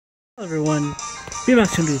Hello everyone,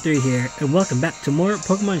 BMax123 here, and welcome back to more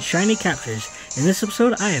Pokemon Shiny Captures. In this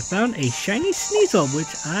episode, I have found a shiny Sneasel, which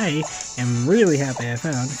I am really happy I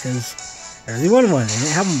found, because I really wanted one. I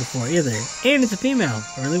didn't have one before either. And it's a female.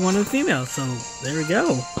 I really wanted a female, so there we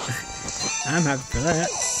go. I'm happy for that.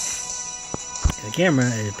 And the camera,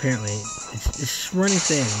 apparently, it's this running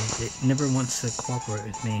thing. It never wants to cooperate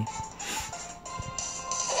with me.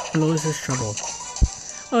 It always has trouble.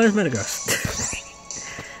 Oh, there's Metagross.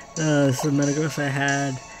 This is a Metagross I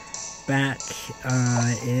had back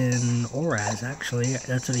in Oraz, actually.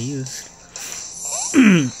 That's what I used.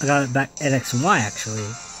 I got it back at X and Y, actually.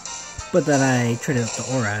 But then I traded it to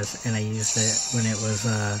Oraz, and I used it when it was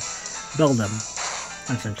Beldum.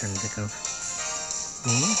 That's what I'm trying to think of.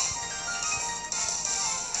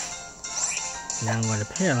 Now I'm going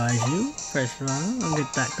to paralyze you. First of all, I'll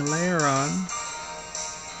get that glare on.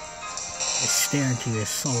 Stare into your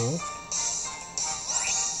soul.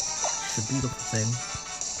 It's a beautiful thing.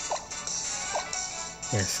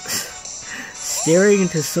 Yes. Staring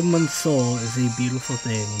into someone's soul is a beautiful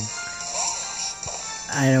thing.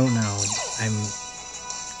 I don't know.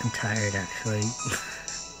 I'm tired, actually.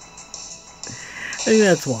 I think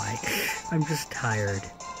that's why. I'm just tired.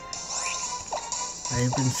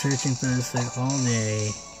 I've been searching for this thing all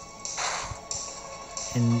day.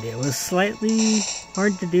 And it was slightly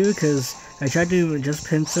hard to do because I tried to just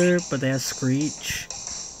Pinsir, but they have Screech,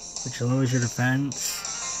 which lowers your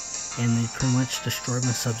defense, and they pretty much destroyed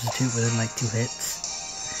my substitute within like 2 hits.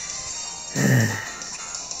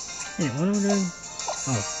 Hey, what am I doing?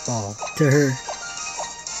 Oh, ball.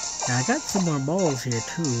 Now, I got some more balls here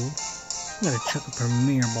too. I'm gonna chuck a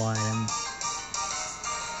Premier Ball at him.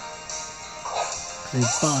 They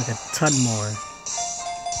bought like a ton more.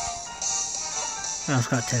 I also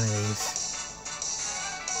got 10 of these.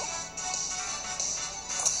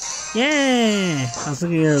 Yeah! I was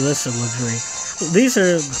looking at a list of Luxury. Well, these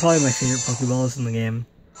are probably my favorite Pokeballs in the game.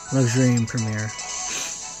 Luxury and Premier.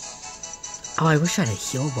 Oh, I wish I had a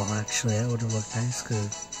Heal Ball, actually. That would have looked nice,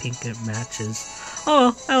 because pink it matches.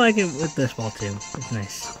 Oh, well, I like it with this ball, too. It's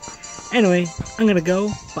nice. Anyway, I'm gonna go,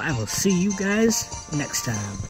 but I will see you guys next time.